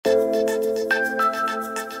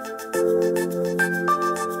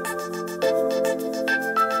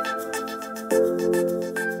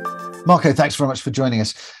Marco, thanks very much for joining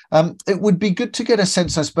us. It would be good to get a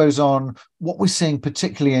sense, I suppose, on what we're seeing,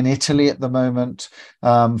 particularly in Italy at the moment,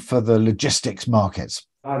 for the logistics markets.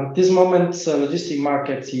 At this moment, logistic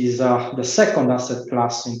market is the second asset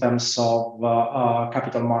class in terms of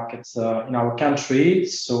capital markets in our country.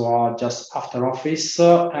 So just after office,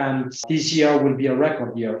 and this year will be a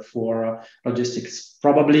record year for logistics.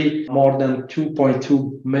 Probably more than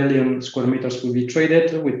 2.2 million square meters will be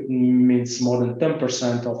traded, which means more than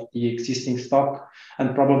 10% of the existing stock,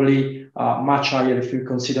 and probably much higher if you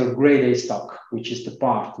consider grade A stock, which is the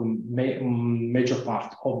major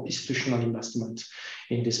part of institutional investment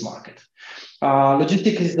in this market.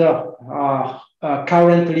 Logistics is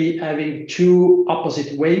currently having two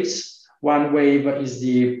opposite waves. One wave is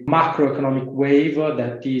the macroeconomic wave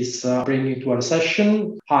that is bringing to a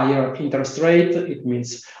recession, higher interest rate. It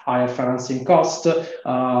means higher financing cost,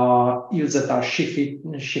 yields that are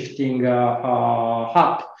shifting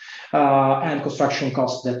up, and construction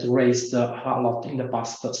costs that raised a lot in the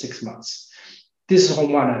past 6 months. This is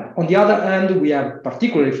on one end. On the other hand, we have,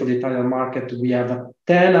 particularly for the Italian market, we have a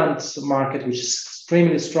tenant market which is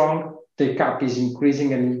extremely strong. Take-up is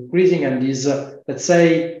increasing and is, let's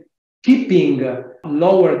say, keeping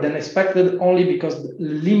lower than expected only because of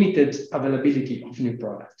limited availability of new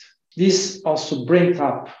product. This also brings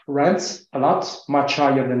up rents a lot, much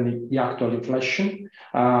higher than the actual inflation.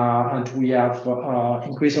 And we have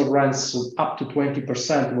increase of rents up to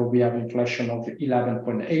 20%, where we have inflation of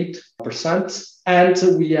 11.8%.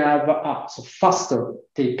 And we have faster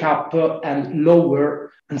take-up and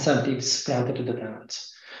lower incentives granted to the tenants.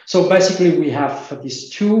 So basically, we have these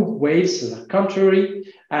two waves that are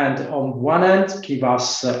contrary, and on one end, give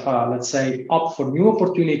us, let's say, up for new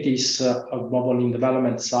opportunities global in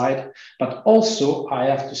development side, but also, I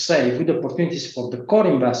have to say, good opportunities for the core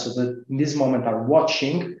investors that in this moment are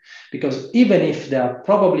watching, because even if they are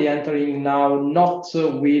probably entering now not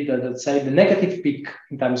with, let's say, the negative peak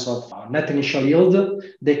in terms of net initial yield,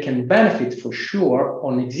 they can benefit for sure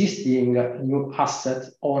on existing new assets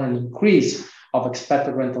on an increase of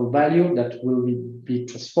expected rental value that will be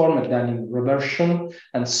transformed then in reversion,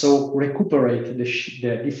 and so recuperate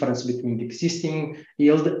the difference between the existing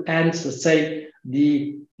yield and, let's say,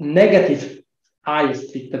 the negative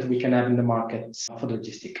highest peak that we can have in the market for the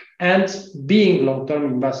logistic. And being long-term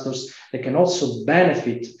investors, they can also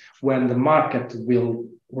benefit when the market will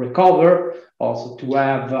recover, also to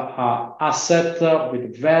have asset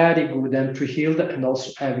with very good entry yield and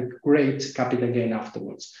also have a great capital gain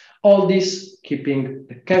afterwards. All this keeping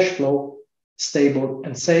the cash flow stable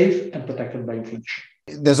and safe and protected by inflation.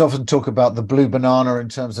 There's often talk about the blue banana in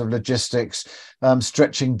terms of logistics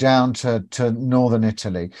stretching down to northern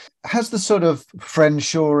Italy. Has the sort of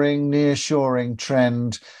friendshoring, nearshoring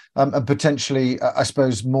trend and potentially, I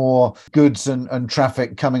suppose, more goods and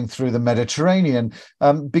traffic coming through the Mediterranean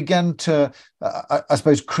began to, I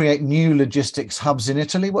suppose, create new logistics hubs in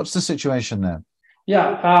Italy? What's the situation there?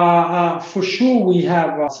 Yeah, for sure we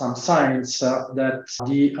have some signs that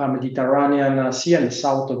the Mediterranean Sea and the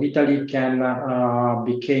south of Italy can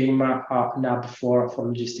become an hub for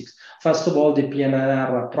logistics. First of all, the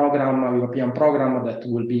PNRR program, European program that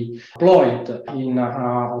will be deployed in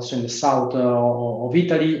also in the south of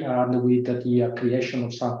Italy, with the creation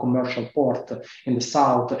of some commercial port in the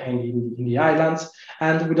south and in the islands.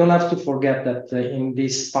 And we don't have to forget that in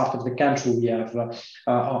this part of the country we have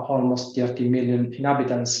almost 30 million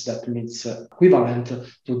inhabitants. That means equivalent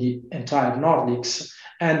to the entire Nordics,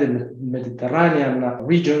 and the Mediterranean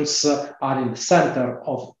regions are in the center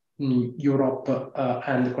of Europe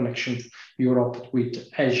and the connection Europe with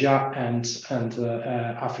Asia and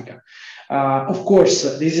Africa. Of course,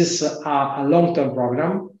 this is a long-term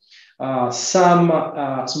program. Some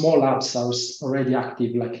small hubs are already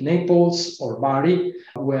active, like Naples or Bari,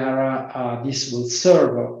 where this will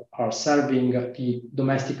are serving the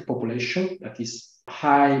domestic population that is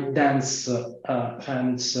high, dense,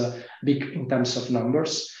 and big in terms of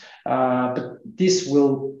numbers. But this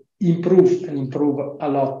will improve a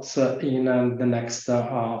lot in the next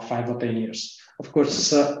 5 or 10 years. Of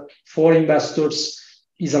course, for investors,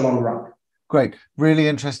 is a long run. Great. Really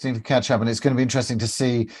interesting to catch up. And it's going to be interesting to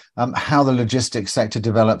see how the logistics sector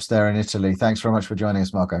develops there in Italy. Thanks very much for joining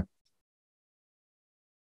us, Marco.